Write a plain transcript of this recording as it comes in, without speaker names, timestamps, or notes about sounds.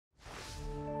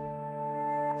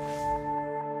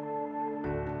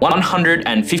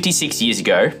156 years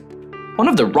ago, one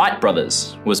of the Wright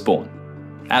brothers was born,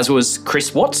 as was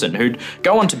Chris Watson, who'd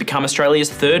go on to become Australia's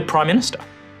third Prime Minister.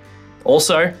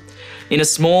 Also, in a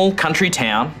small country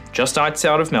town just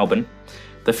outside of Melbourne,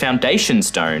 the foundation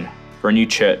stone for a new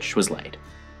church was laid.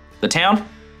 The town?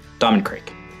 Diamond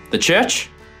Creek. The church?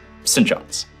 St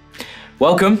John's.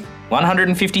 Welcome,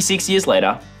 156 years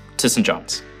later, to St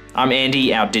John's. I'm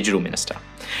Andy, our digital minister.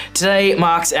 Today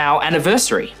marks our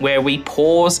anniversary, where we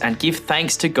pause and give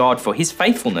thanks to God for his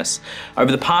faithfulness over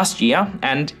the past year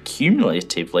and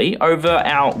cumulatively over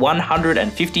our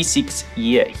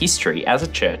 156-year history as a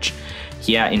church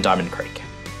here in Diamond Creek.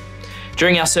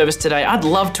 During our service today, I'd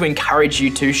love to encourage you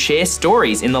to share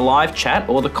stories in the live chat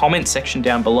or the comment section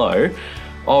down below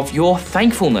of your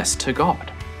thankfulness to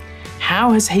God.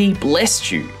 How has he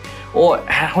blessed you? Or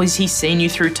how has he seen you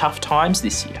through tough times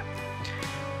this year?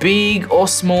 Big or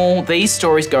small, these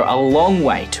stories go a long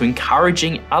way to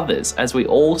encouraging others as we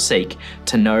all seek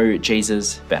to know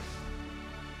Jesus better.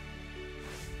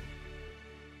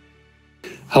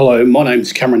 Hello, my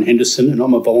name's Cameron Henderson and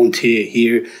I'm a volunteer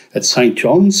here at St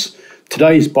John's.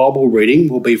 Today's Bible reading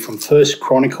will be from 1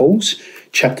 Chronicles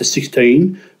chapter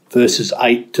 16, verses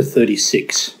 8 to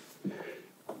 36.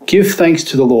 Give thanks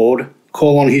to the Lord,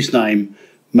 call on his name,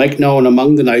 make known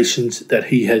among the nations that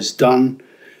he has done.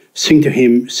 Sing to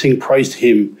him, sing praise to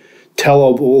him, tell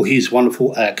of all his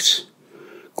wonderful acts.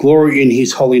 Glory in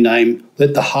his holy name,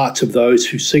 let the hearts of those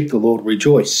who seek the Lord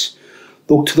rejoice.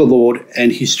 Look to the Lord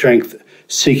and his strength,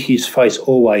 seek his face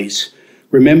always.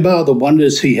 Remember the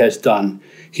wonders he has done,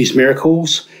 his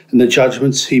miracles and the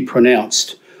judgments he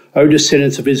pronounced. O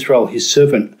descendants of Israel, his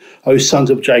servant, O sons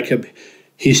of Jacob,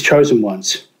 his chosen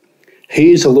ones.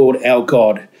 He is the Lord our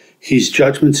God. His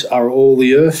judgments are all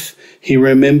the earth. He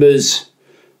remembers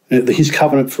his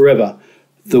covenant forever,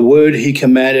 the word he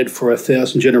commanded for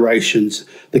 1,000 generations,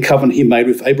 the covenant he made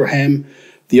with Abraham,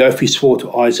 the oath he swore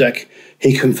to Isaac.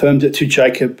 He confirmed it to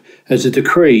Jacob as a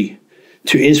decree,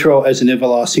 to Israel as an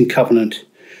everlasting covenant.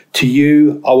 To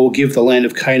you I will give the land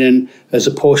of Canaan as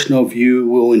a portion of you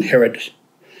will inherit.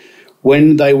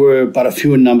 When they were but a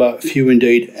few in number, few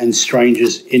indeed, and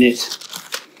strangers in it.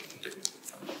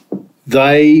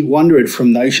 They wandered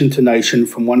from nation to nation,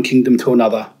 from one kingdom to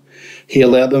another. He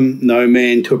allowed them no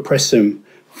man to oppress them.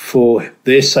 For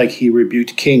their sake he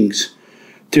rebuked kings.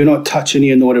 Do not touch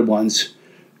any anointed ones.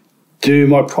 Do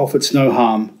my prophets no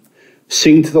harm.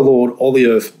 Sing to the Lord, all the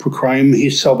earth. Proclaim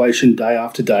his salvation day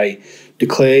after day.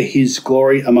 Declare his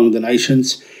glory among the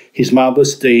nations, his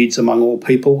marvellous deeds among all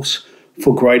peoples.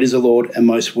 For great is the Lord and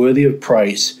most worthy of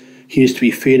praise. He is to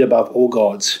be feared above all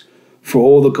gods. For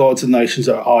all the gods of the nations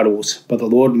are idols, but the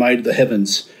Lord made the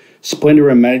heavens. Splendour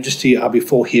and majesty are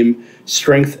before him,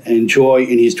 strength and joy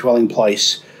in his dwelling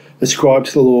place. Ascribe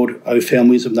to the Lord, O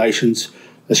families of nations.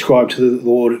 Ascribe to the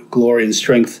Lord glory and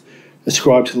strength.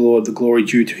 Ascribe to the Lord the glory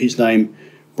due to his name.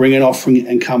 Bring an offering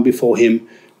and come before him.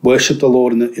 Worship the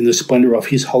Lord in the splendour of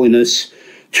his holiness.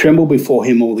 Tremble before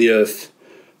him, all the earth.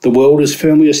 The world is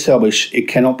firmly established, it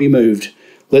cannot be moved.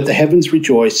 Let the heavens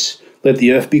rejoice, let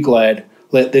the earth be glad.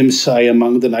 Let them say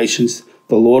among the nations,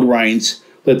 the Lord reigns.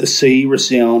 Let the sea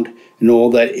resound and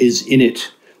all that is in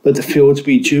it. Let the fields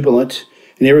be jubilant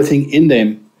and everything in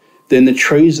them. Then the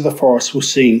trees of the forest will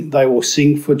sing. They will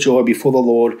sing for joy before the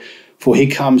Lord, for he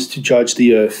comes to judge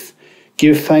the earth.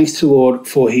 Give thanks to the Lord,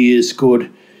 for he is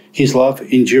good. His love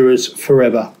endures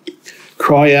forever.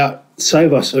 Cry out,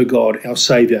 save us, O God, our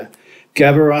Saviour.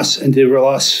 Gather us and deliver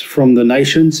us from the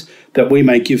nations, that we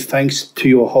may give thanks to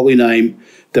your holy name,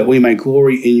 that we may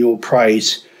glory in your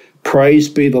praise. Praise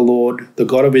be the Lord, the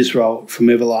God of Israel, from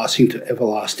everlasting to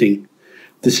everlasting.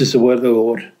 This is the word of the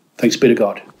Lord. Thanks be to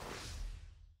God.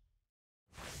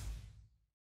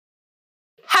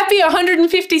 Happy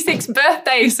 156th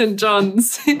birthday, St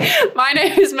John's. My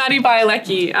name is Maddie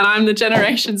Bielecki and I'm the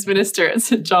Generations Minister at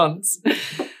St John's.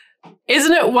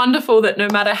 Isn't it wonderful that no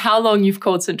matter how long you've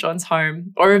called St John's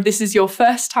home, or if this is your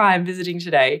first time visiting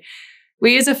today,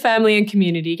 we as a family and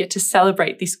community get to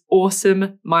celebrate this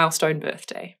awesome milestone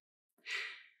birthday.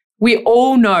 We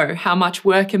all know how much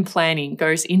work and planning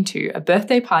goes into a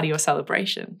birthday party or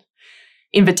celebration.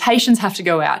 Invitations have to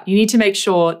go out. You need to make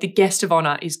sure the guest of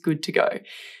honour is good to go.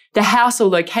 The house or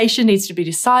location needs to be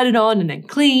decided on and then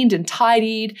cleaned and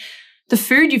tidied. The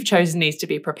food you've chosen needs to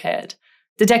be prepared.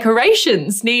 The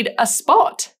decorations need a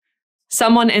spot.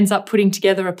 Someone ends up putting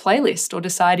together a playlist or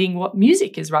deciding what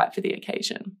music is right for the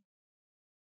occasion.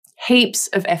 Heaps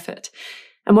of effort.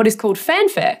 And what is called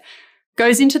fanfare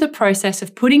goes into the process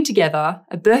of putting together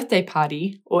a birthday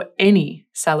party or any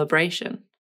celebration.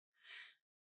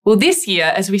 Well, this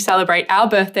year, as we celebrate our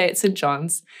birthday at St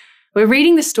John's, We're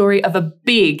reading the story of a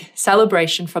big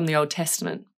celebration from the Old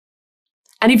Testament.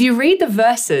 And if you read the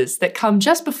verses that come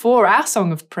just before our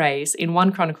song of praise in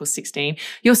 1 Chronicles 16,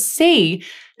 you'll see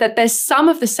that there's some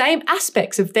of the same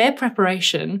aspects of their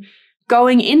preparation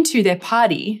going into their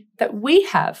party that we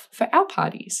have for our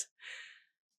parties.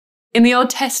 In the Old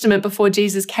Testament, before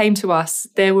Jesus came to us,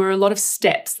 there were a lot of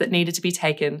steps that needed to be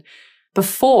taken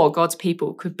before God's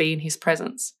people could be in his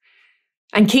presence.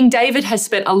 And King David has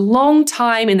spent a long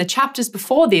time in the chapters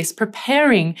before this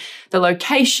preparing the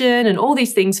location and all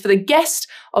these things for the guest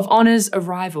of honor's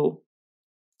arrival.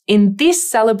 In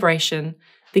this celebration,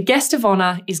 the guest of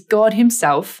honor is God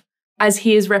himself, as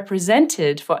he is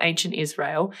represented for ancient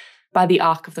Israel by the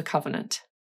Ark of the Covenant.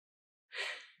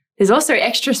 There's also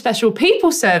extra special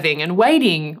people serving and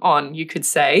waiting on, you could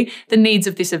say, the needs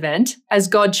of this event, as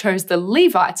God chose the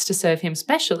Levites to serve him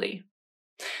specially.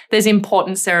 There's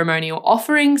important ceremonial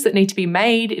offerings that need to be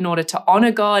made in order to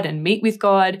honor God and meet with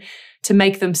God, to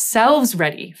make themselves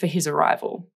ready for his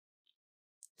arrival.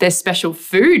 There's special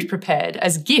food prepared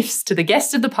as gifts to the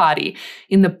guests of the party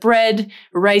in the bread,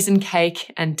 raisin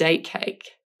cake, and date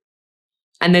cake.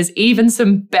 And there's even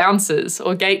some bouncers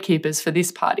or gatekeepers for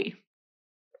this party.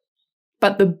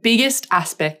 But the biggest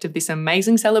aspect of this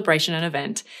amazing celebration and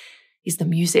event is the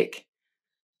music.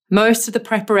 Most of the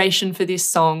preparation for this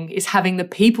song is having the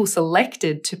people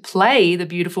selected to play the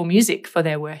beautiful music for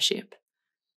their worship.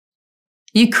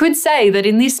 You could say that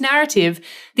in this narrative,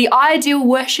 the ideal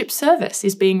worship service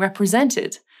is being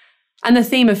represented. And the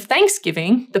theme of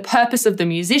Thanksgiving, the purpose of the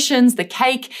musicians, the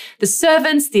cake, the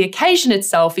servants, the occasion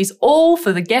itself is all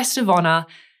for the guest of honor,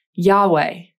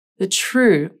 Yahweh, the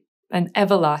true and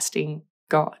everlasting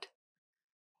God.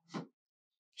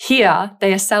 Here,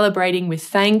 they are celebrating with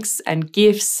thanks and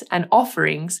gifts and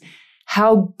offerings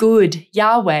how good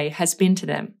Yahweh has been to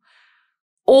them.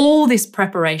 All this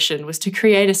preparation was to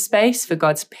create a space for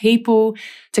God's people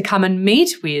to come and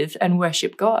meet with and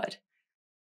worship God,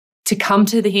 to come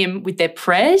to him with their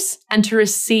prayers and to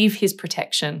receive his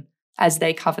protection as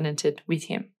they covenanted with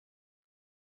him.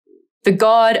 The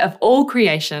God of all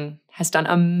creation has done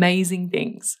amazing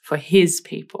things for his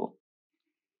people.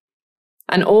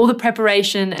 And all the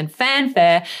preparation and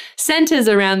fanfare centers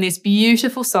around this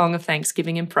beautiful song of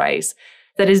thanksgiving and praise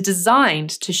that is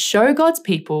designed to show God's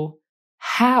people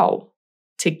how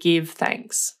to give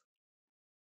thanks.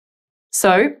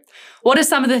 So, what are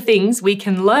some of the things we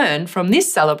can learn from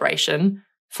this celebration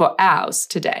for ours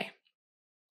today?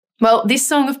 Well, this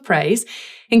song of praise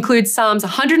includes Psalms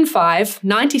 105,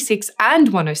 96, and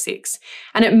 106,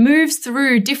 and it moves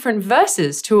through different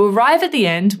verses to arrive at the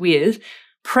end with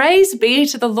 "Praise be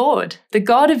to the Lord, the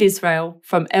God of Israel,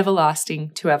 from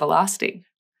everlasting to everlasting."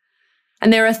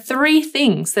 And there are three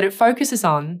things that it focuses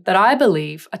on that I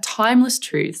believe are timeless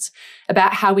truths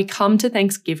about how we come to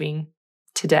Thanksgiving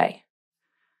today.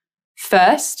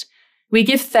 First, we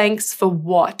give thanks for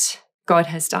what God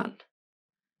has done.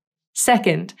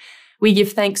 Second, we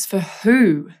give thanks for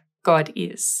who God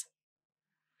is.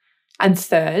 And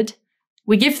third,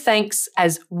 we give thanks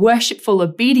as worshipful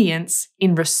obedience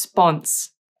in response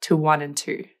to 1 and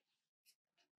 2.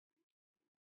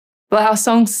 Well, our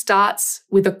song starts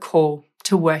with a call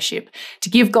to worship,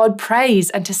 to give God praise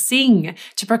and to sing,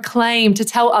 to proclaim, to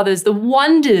tell others the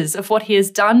wonders of what he has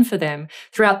done for them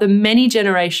throughout the many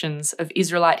generations of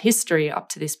Israelite history up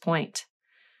to this point.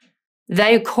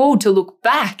 They are called to look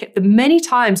back at the many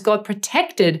times God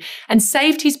protected and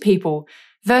saved his people.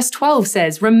 Verse 12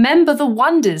 says, "Remember the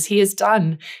wonders he has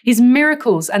done, his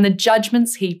miracles and the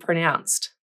judgments he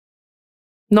pronounced."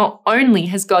 Not only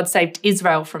has God saved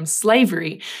Israel from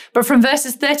slavery, but from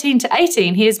verses 13 to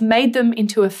 18, he has made them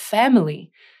into a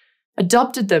family,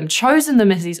 adopted them, chosen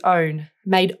them as his own,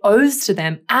 made oaths to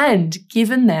them, and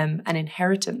given them an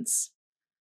inheritance.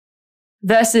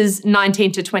 Verses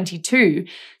 19 to 22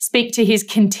 speak to his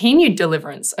continued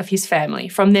deliverance of his family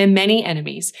from their many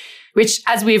enemies, which,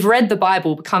 as we've read the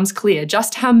Bible, becomes clear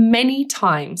just how many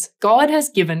times God has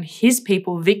given his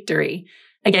people victory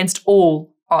against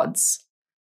all odds.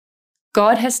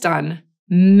 God has done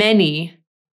many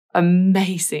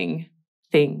amazing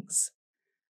things.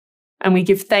 And we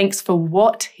give thanks for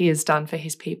what he has done for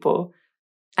his people,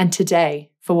 and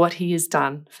today for what he has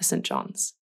done for St.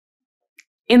 John's.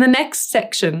 In the next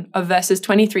section of verses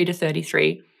 23 to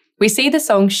 33, we see the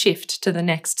song shift to the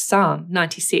next Psalm,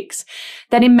 96,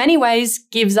 that in many ways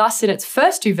gives us in its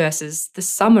first two verses the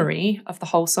summary of the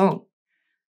whole song.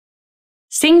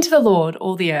 "Sing to the Lord,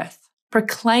 all the earth.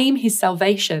 Proclaim his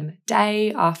salvation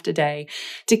day after day.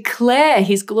 Declare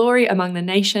his glory among the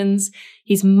nations,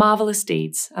 his marvelous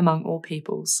deeds among all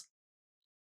peoples."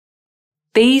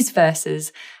 These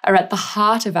verses are at the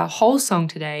heart of our whole song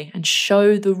today and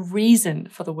show the reason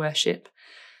for the worship,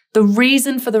 the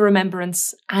reason for the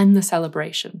remembrance and the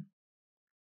celebration.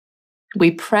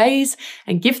 We praise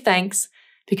and give thanks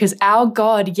because our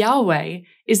God, Yahweh,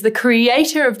 is the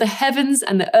creator of the heavens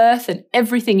and the earth and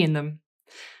everything in them.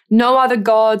 No other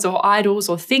gods or idols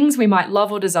or things we might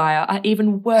love or desire are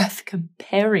even worth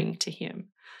comparing to him.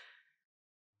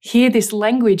 Hear this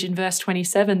language in verse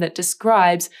 27 that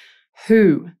describes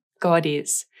who God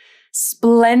is.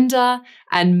 Splendor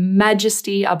and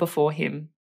majesty are before him.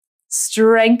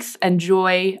 Strength and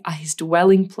joy are his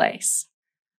dwelling place.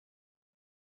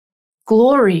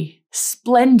 Glory,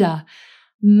 splendor,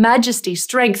 majesty,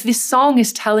 strength. This song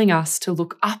is telling us to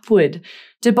look upward,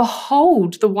 to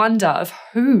behold the wonder of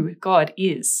who God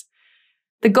is.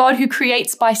 The God who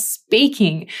creates by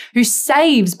speaking, who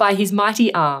saves by his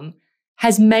mighty arm,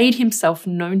 has made himself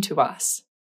known to us.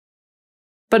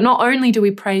 But not only do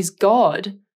we praise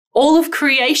God, all of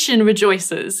creation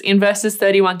rejoices in verses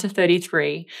 31 to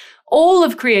 33. All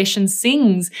of creation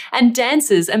sings and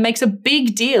dances and makes a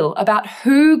big deal about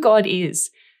who God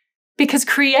is, because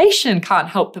creation can't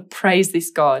help but praise this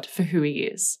God for who he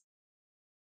is.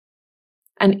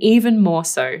 And even more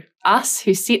so, us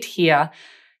who sit here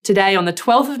today on the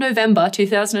 12th of November,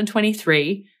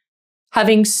 2023,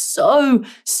 having so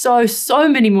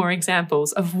many more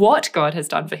examples of what God has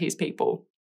done for his people.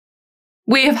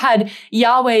 We have had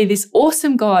Yahweh, this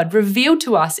awesome God, revealed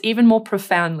to us even more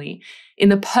profoundly in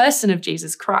the person of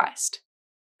Jesus Christ,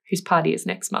 whose party is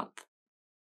next month.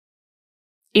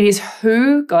 It is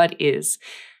who God is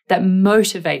that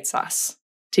motivates us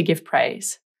to give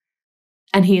praise,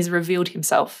 and he has revealed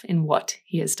himself in what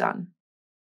he has done.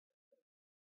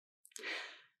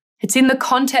 It's in the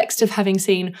context of having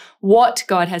seen what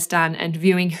God has done and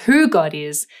viewing who God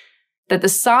is that the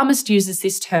psalmist uses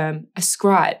this term,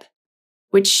 ascribe,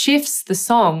 which shifts the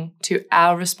song to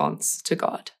our response to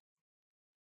God.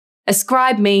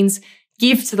 Ascribe means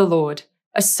give to the Lord,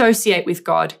 associate with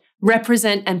God,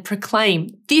 represent and proclaim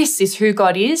this is who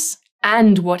God is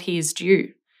and what he is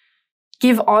due.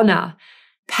 Give honor,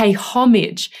 pay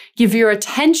homage, give your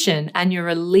attention and your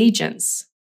allegiance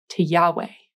to Yahweh.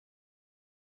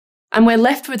 And we're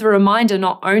left with a reminder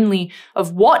not only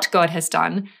of what God has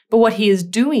done, but what he is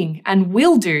doing and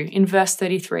will do in verse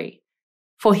 33.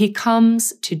 For he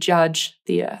comes to judge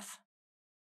the earth.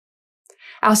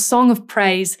 Our song of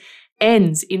praise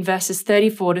ends in verses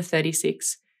 34 to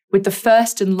 36 with the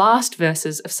first and last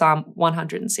verses of Psalm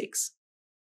 106.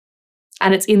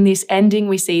 And it's in this ending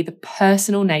we see the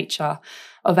personal nature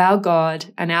of our God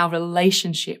and our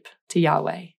relationship to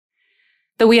Yahweh.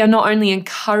 That we are not only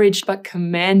encouraged but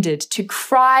commanded to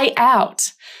cry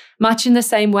out, much in the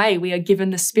same way we are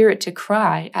given the Spirit to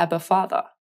cry, Abba, Father.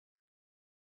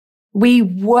 We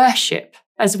worship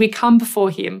as we come before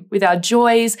him with our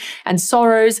joys and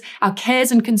sorrows, our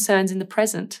cares and concerns in the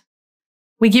present.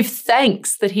 We give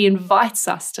thanks that he invites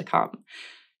us to come,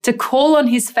 to call on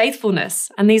his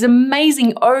faithfulness and these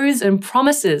amazing oaths and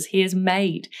promises he has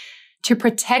made to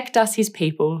protect us, his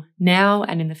people, now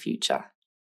and in the future.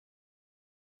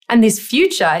 And this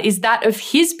future is that of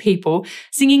his people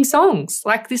singing songs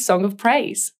like this song of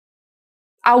praise.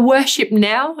 Our worship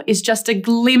now is just a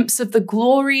glimpse of the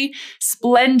glory,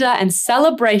 splendor, and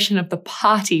celebration of the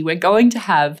party we're going to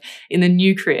have in the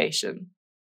new creation.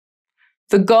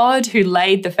 The God who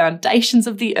laid the foundations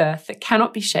of the earth that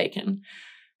cannot be shaken,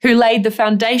 who laid the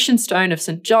foundation stone of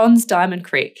St. John's Diamond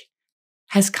Creek,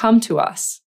 has come to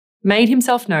us, made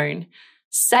himself known,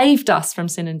 saved us from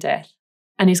sin and death,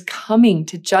 and is coming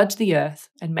to judge the earth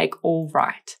and make all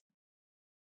right.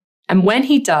 And when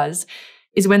he does,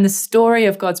 is when the story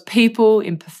of God's people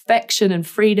in perfection and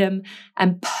freedom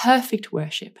and perfect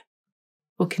worship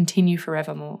will continue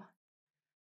forevermore.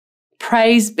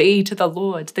 Praise be to the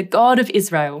Lord, the God of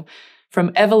Israel,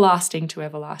 from everlasting to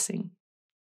everlasting.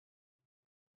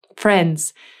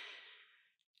 Friends,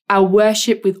 our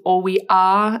worship with all we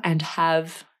are and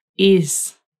have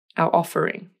is our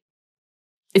offering.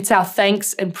 It's our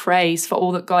thanks and praise for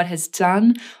all that God has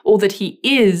done, all that he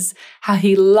is, how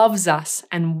he loves us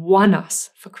and won us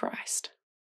for Christ.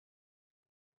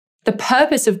 The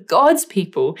purpose of God's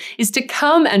people is to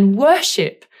come and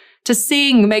worship, to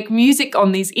sing, make music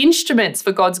on these instruments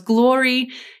for God's glory,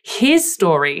 his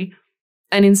story,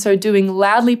 and in so doing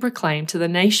loudly proclaim to the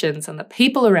nations and the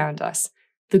people around us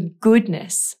the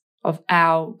goodness of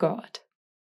our God.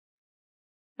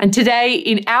 And today,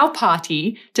 in our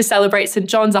party to celebrate St.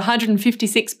 John's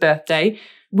 156th birthday,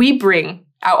 we bring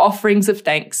our offerings of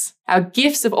thanks, our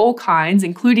gifts of all kinds,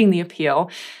 including the appeal,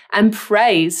 and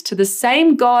praise to the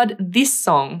same God this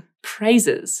song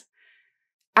praises.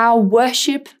 Our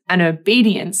worship and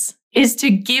obedience is to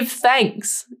give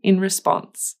thanks in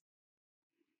response.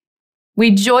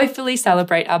 We joyfully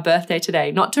celebrate our birthday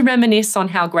today, not to reminisce on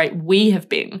how great we have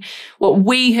been, what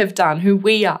we have done, who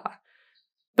we are,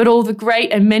 but all the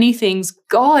great and many things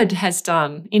God has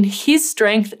done in His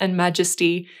strength and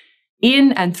majesty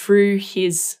in and through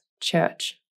His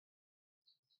church.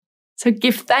 So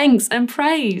give thanks and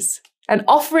praise and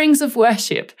offerings of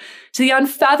worship to the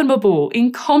unfathomable,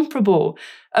 incomparable,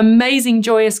 amazing,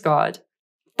 joyous God,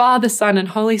 Father, Son, and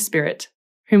Holy Spirit,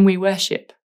 whom we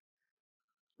worship.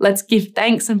 Let's give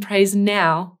thanks and praise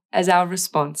now as our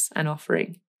response and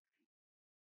offering.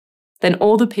 Then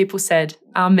all the people said,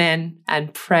 Amen,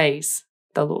 and praise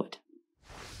the Lord.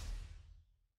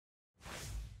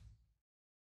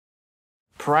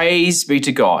 Praise be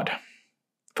to God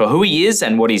for who He is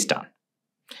and what He's done.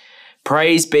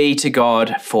 Praise be to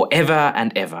God forever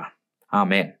and ever.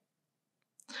 Amen.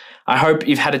 I hope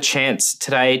you've had a chance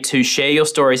today to share your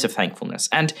stories of thankfulness.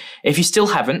 And if you still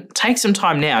haven't, take some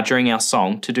time now during our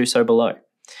song to do so below.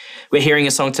 We're hearing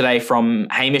a song today from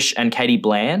Hamish and Katie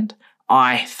Bland,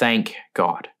 I Thank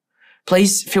God.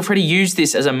 Please feel free to use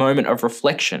this as a moment of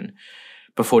reflection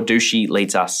before Dushi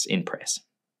leads us in prayers.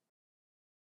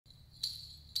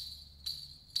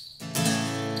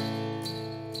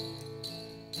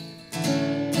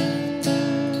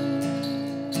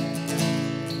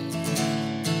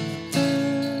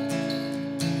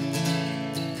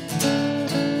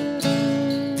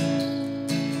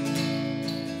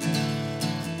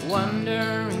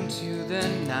 Wander into the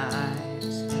night,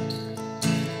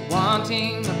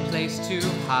 wanting a place to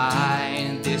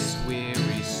hide this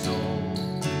weary soul,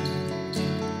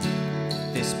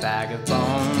 this bag of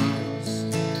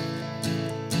bones.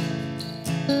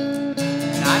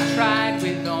 And I tried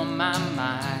with all my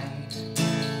might,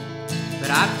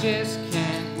 but I just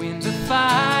can't win the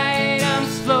fight. I'm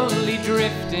slowly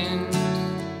drifting,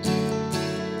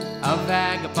 a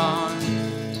vagabond.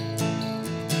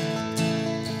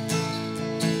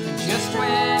 Just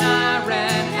when I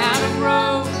ran out of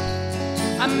road,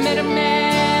 I met a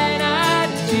man I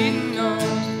didn't know.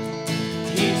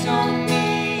 He told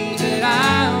me that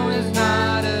I was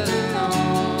not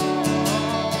alone.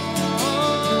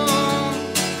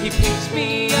 He picked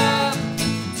me up,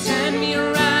 turned me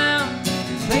around,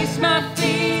 placed my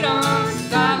feet on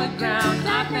solid ground.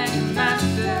 I thank the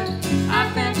Master, I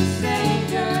thank the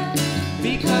Savior,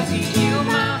 because He healed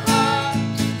my heart,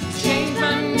 changed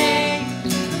my name.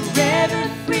 Forever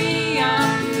free,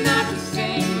 I'm not the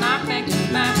same. I thank the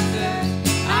Master,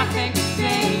 I thank the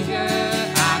Savior,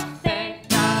 I thank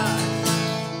God.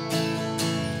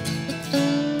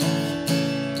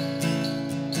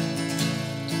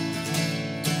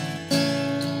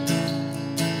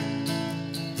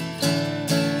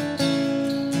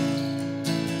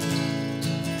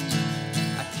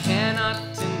 I cannot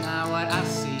deny what I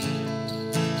see.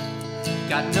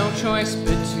 Got no choice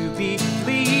but to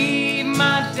believe.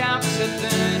 My doubts are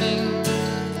burning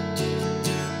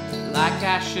like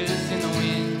ashes in the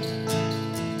wind.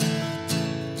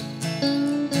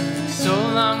 So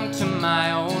long to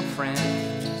my old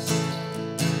friends,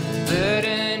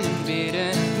 burden and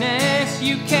bitterness,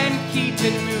 you can keep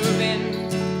it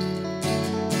moving.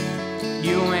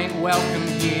 You ain't welcome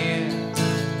here.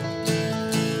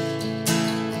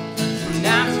 From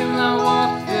now till I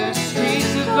walk the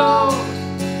streets of gold,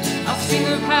 I'll sing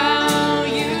of how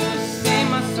you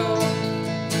my soul,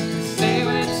 say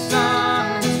what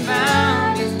song has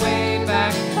found its way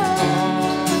back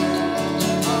home.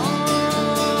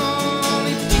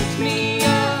 He picked me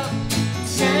up,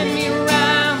 turned me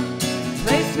around,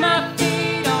 placed my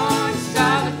feet on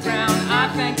solid ground. I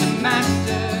thank the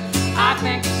Master, I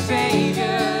thank the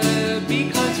Savior,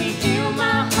 because He healed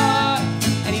my heart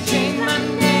and He changed my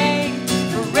name.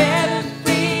 Forever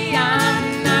free,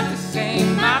 I'm not the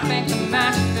same. I thank the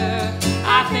Master,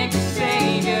 I thank the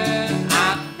Savior,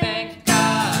 I thank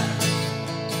God.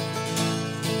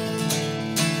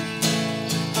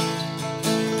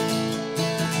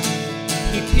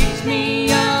 He picked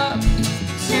me up,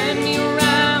 turned me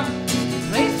around,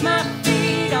 placed my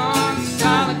feet on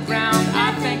solid ground.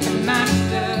 I thank the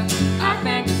Master, I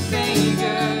thank the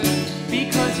Savior,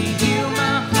 because He healed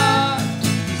my heart,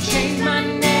 He changed my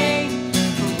name.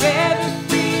 Forever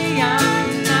free,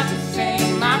 I'm not the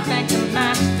same. I thank the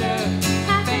Master,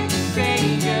 I thank the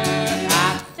Savior,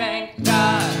 I thank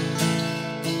God.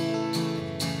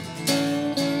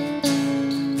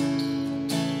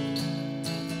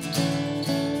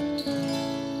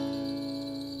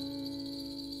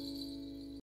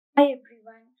 Hi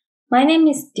everyone, my name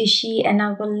is Dishi and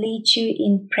I will lead you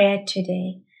in prayer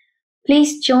today.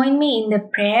 Please join me in the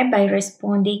prayer by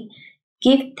responding,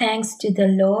 Give thanks to the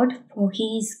Lord, for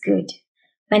he is good.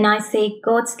 When I say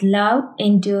God's love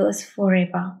endures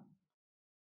forever.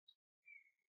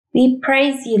 We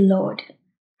praise you, Lord,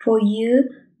 for you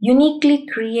uniquely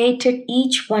created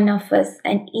each one of us,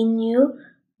 and in you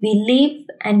we live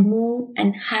and move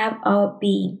and have our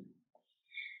being.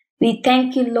 We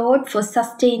thank you, Lord, for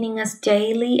sustaining us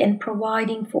daily and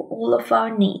providing for all of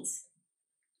our needs.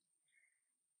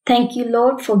 Thank you,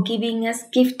 Lord, for giving us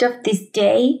gift of this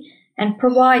day and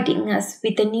providing us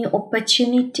with a new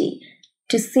opportunity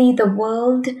to see the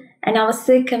world and our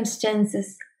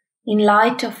circumstances in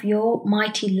light of your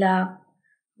mighty love,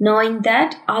 knowing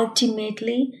that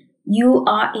ultimately you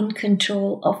are in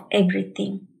control of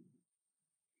everything.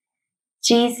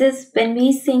 Jesus, when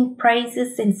we sing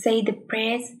praises and say the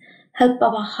prayers, help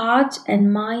our heart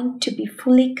and mind to be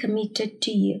fully committed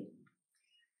to you.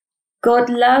 God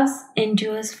loves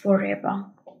endures forever.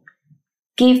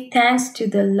 Give thanks to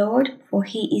the Lord, for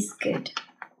he is good.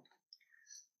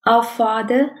 Our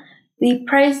Father, we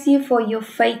praise you for your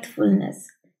faithfulness,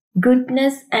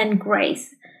 goodness, and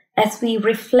grace as we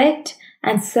reflect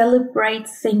and celebrate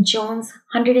St. John's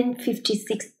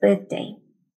 156th birthday.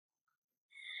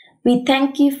 We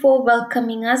thank you for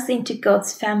welcoming us into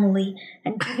God's family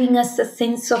and giving us a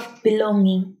sense of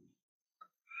belonging.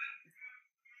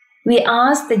 We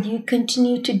ask that you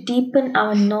continue to deepen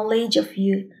our knowledge of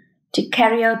you, to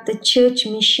carry out the church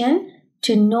mission,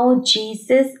 to know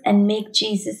Jesus and make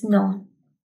Jesus known.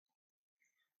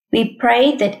 We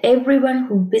pray that everyone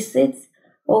who visits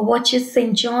or watches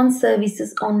St. John's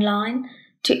services online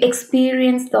to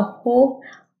experience the hope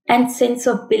and sense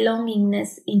of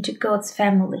belongingness into God's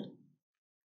family.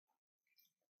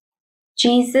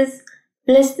 Jesus,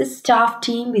 bless the staff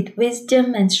team with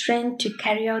wisdom and strength to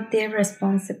carry out their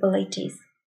responsibilities.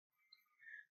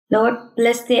 Lord,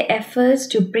 bless their efforts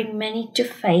to bring many to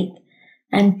faith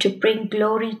and to bring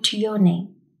glory to your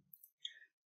name.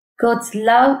 God's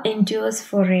love endures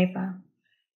forever.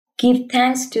 Give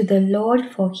thanks to the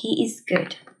Lord, for he is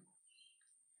good.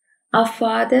 Our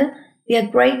Father, we are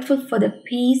grateful for the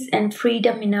peace and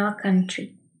freedom in our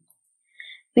country.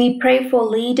 We pray for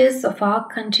leaders of our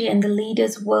country and the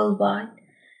leaders worldwide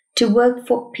to work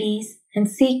for peace and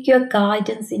seek your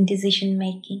guidance in decision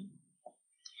making.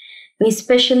 We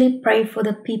especially pray for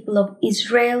the people of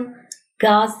Israel,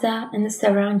 Gaza, and the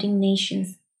surrounding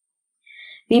nations.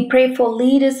 We pray for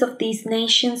leaders of these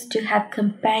nations to have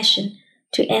compassion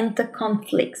to end the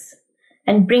conflicts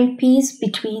and bring peace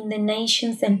between the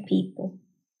nations and people.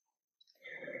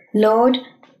 Lord,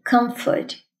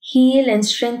 comfort, heal, and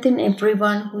strengthen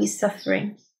everyone who is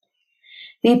suffering.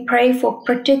 We pray for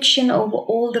protection over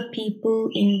all the people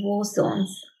in war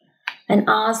zones and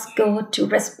ask God to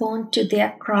respond to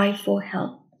their cry for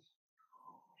help.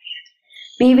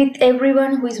 Be with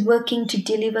everyone who is working to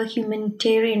deliver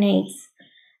humanitarian aids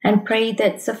and pray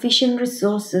that sufficient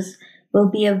resources will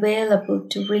be available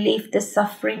to relieve the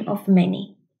suffering of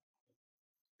many.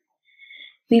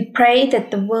 We pray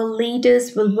that the world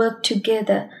leaders will work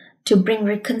together to bring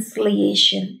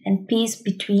reconciliation and peace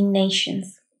between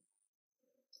nations.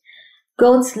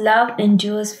 God's love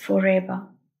endures forever.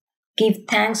 Give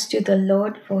thanks to the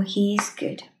Lord, for he is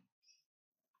good.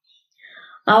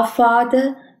 Our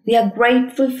Father, we are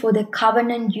grateful for the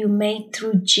covenant you made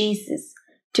through Jesus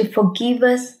to forgive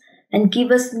us and give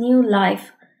us new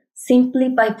life simply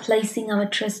by placing our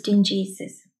trust in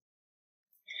Jesus.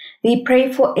 We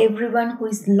pray for everyone who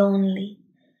is lonely,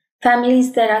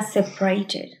 families that are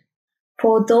separated,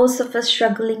 for those of us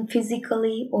struggling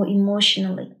physically or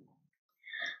emotionally,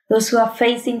 those who are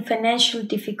facing financial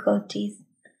difficulties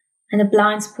and the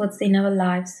blind spots in our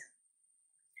lives.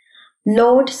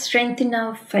 Lord, strengthen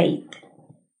our faith,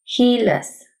 heal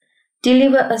us,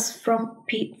 deliver us from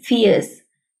fears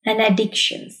and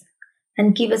addictions,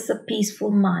 and give us a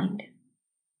peaceful mind.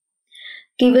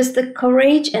 Give us the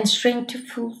courage and strength to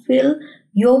fulfill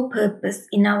your purpose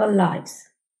in our lives.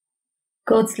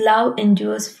 God's love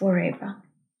endures forever.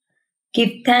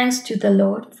 Give thanks to the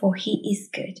Lord, for he is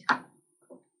good.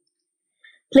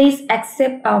 Please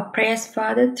accept our prayers,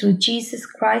 Father, through Jesus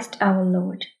Christ our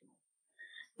Lord.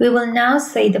 We will now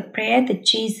say the prayer that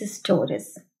Jesus taught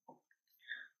us.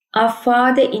 Our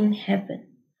Father in heaven,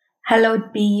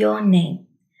 hallowed be your name.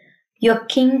 Your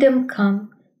kingdom come,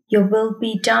 your will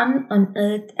be done on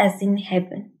earth as in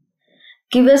heaven.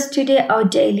 Give us today our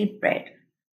daily bread.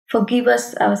 Forgive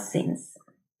us our sins,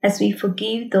 as we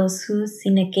forgive those who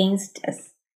sin against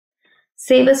us.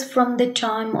 Save us from the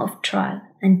time of trial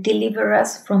and deliver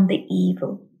us from the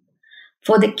evil.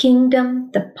 For the kingdom,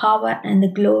 the power, and the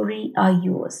glory are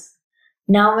yours,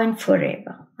 now and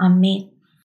forever. Amen.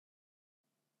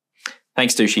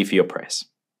 Thanks, Dushi, for your prayers.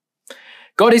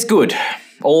 God is good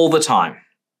all the time.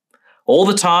 All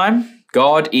the time,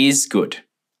 God is good.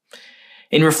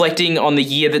 In reflecting on the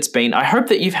year that's been, I hope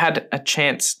that you've had a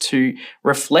chance to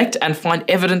reflect and find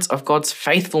evidence of God's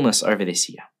faithfulness over this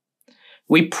year.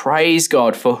 We praise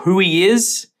God for who He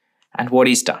is and what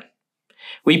He's done.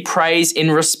 We praise in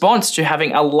response to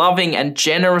having a loving and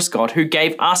generous God who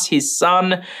gave us His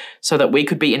Son so that we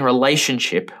could be in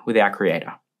relationship with our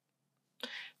Creator.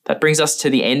 That brings us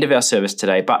to the end of our service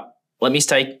today, but let me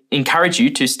encourage you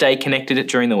to stay connected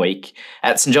during the week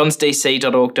at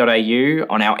stjohnsdc.org.au,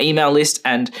 on our email list,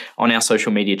 and on our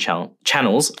social media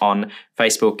channels on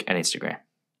Facebook and Instagram.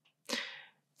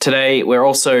 Today, we're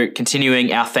also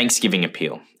continuing our Thanksgiving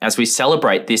appeal as we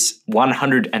celebrate this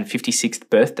 156th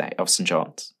birthday of St.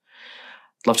 John's.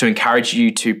 I'd love to encourage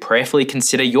you to prayerfully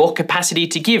consider your capacity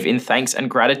to give in thanks and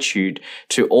gratitude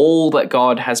to all that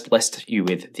God has blessed you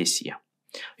with this year.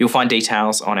 You'll find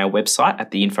details on our website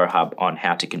at the Info Hub on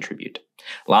how to contribute.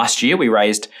 Last year, we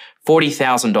raised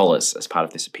 $40,000 as part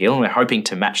of this appeal, and we're hoping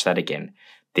to match that again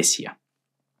this year.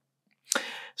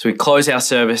 So we close our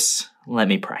service. Let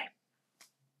me pray.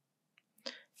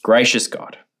 Gracious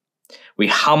God, we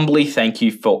humbly thank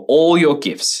you for all your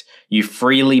gifts you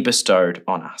freely bestowed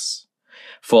on us,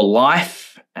 for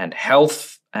life and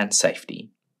health and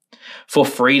safety, for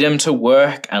freedom to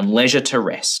work and leisure to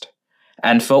rest,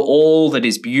 and for all that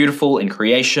is beautiful in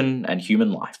creation and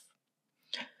human life.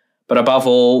 But above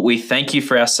all, we thank you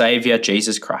for our Saviour,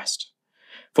 Jesus Christ,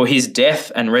 for his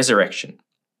death and resurrection,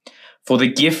 for the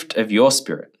gift of your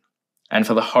Spirit, and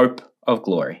for the hope of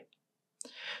glory.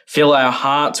 Fill our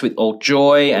hearts with all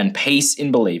joy and peace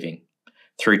in believing,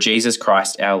 through Jesus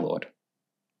Christ our Lord.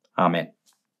 Amen.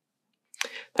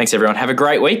 Thanks everyone. Have a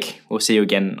great week. We'll see you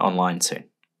again online soon.